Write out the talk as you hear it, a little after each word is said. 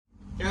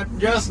Captain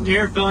Justin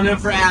here, filling in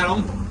for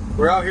Adam.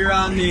 We're out here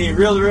on the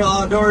Real to Real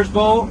Outdoors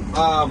boat.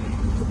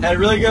 Had a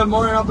really good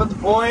morning up at the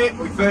point.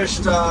 We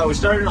fished, we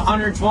started at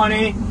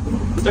 120,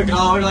 took it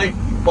all the way to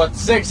like,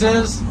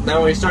 6s.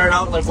 Then we started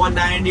out at like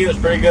 190. It was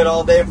pretty good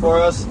all day for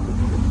us.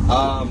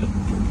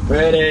 We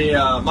had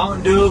a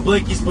Mountain Dew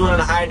Blinky spoon on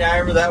a high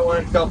diver. That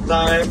went a couple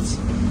times.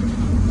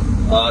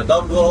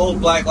 Double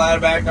gold black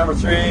ladderback number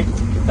 3.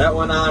 That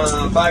went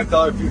on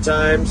 5-color a few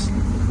times.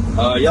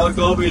 Yellow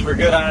gobies were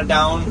good on a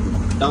down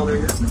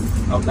rigger.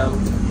 Up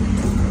down.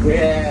 We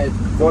had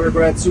corner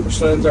bred super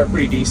slims are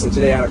pretty decent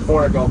today on a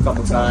corner go a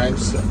couple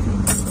times.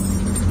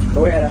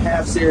 We had a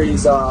half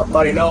series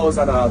bloody nose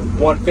on a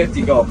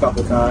 150 go a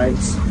couple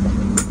times.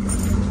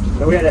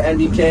 And we had an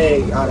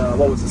NDK on a,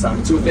 what was this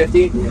on,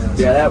 250?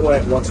 Yeah, that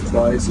went once or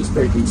twice. It was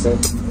pretty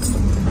decent.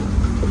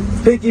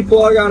 Pinky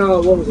plug on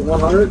a, what was it,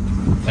 100?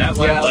 That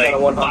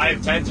went like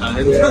 5-10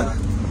 times.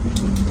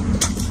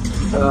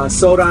 Yeah.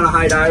 Sold on a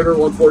high diver,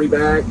 140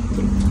 back.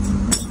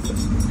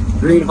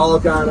 Green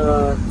Hulk on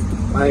a,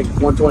 I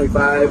think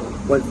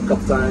 125, went a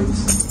couple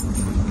times.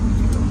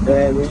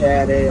 And we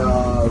had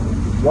a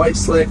white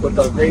slick with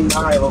a green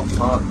Nile,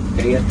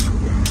 dang it.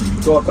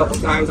 Go a couple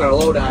times on a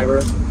low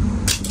diver.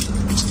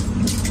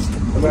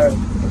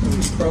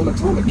 From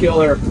Atomic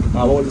Killer,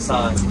 what was this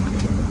on?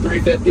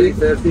 350?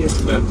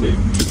 350.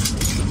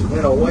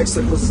 And a white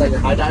slick was like a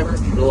high diver?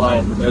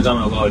 It was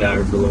on a low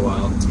diver for a little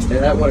while. Yeah,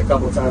 that went a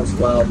couple of times as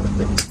well.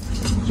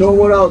 So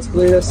what else,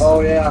 Cletus?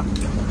 Oh yeah.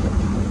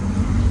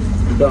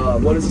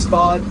 What is this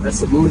called? That's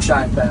the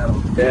moonshine paddle.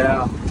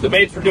 Yeah. The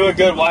baits were doing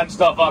good winding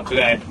stuff up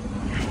today.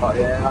 Oh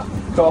yeah.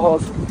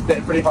 Co-host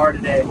bit pretty hard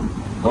today.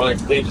 More like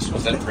Cletus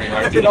was in pretty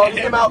hard today. It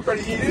came out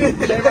pretty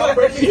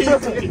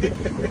easy.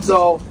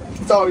 So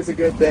it's always a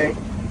good thing.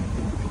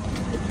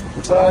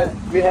 But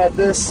we had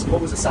this,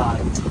 what was the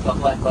size? The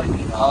Black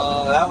Lightning.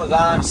 That was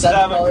on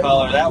 7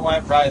 color. That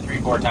went probably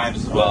 3-4 times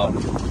as well.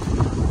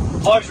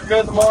 Plugs were good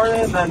in the morning,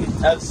 and then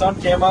as the sun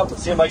came up, it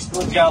seemed like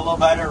spoons got a little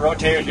better,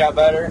 rotators got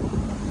better.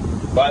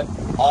 But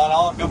all in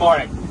all, good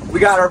morning.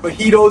 We got our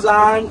mojitos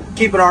on,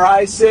 keeping our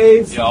eyes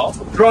safe. Yo.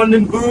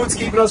 Grundon boots,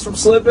 keeping us from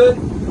slipping.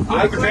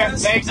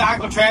 Thanks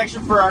Aqua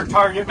Traction for our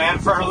target man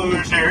for our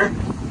lures here.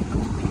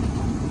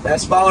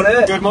 That's about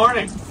it. Good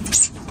morning.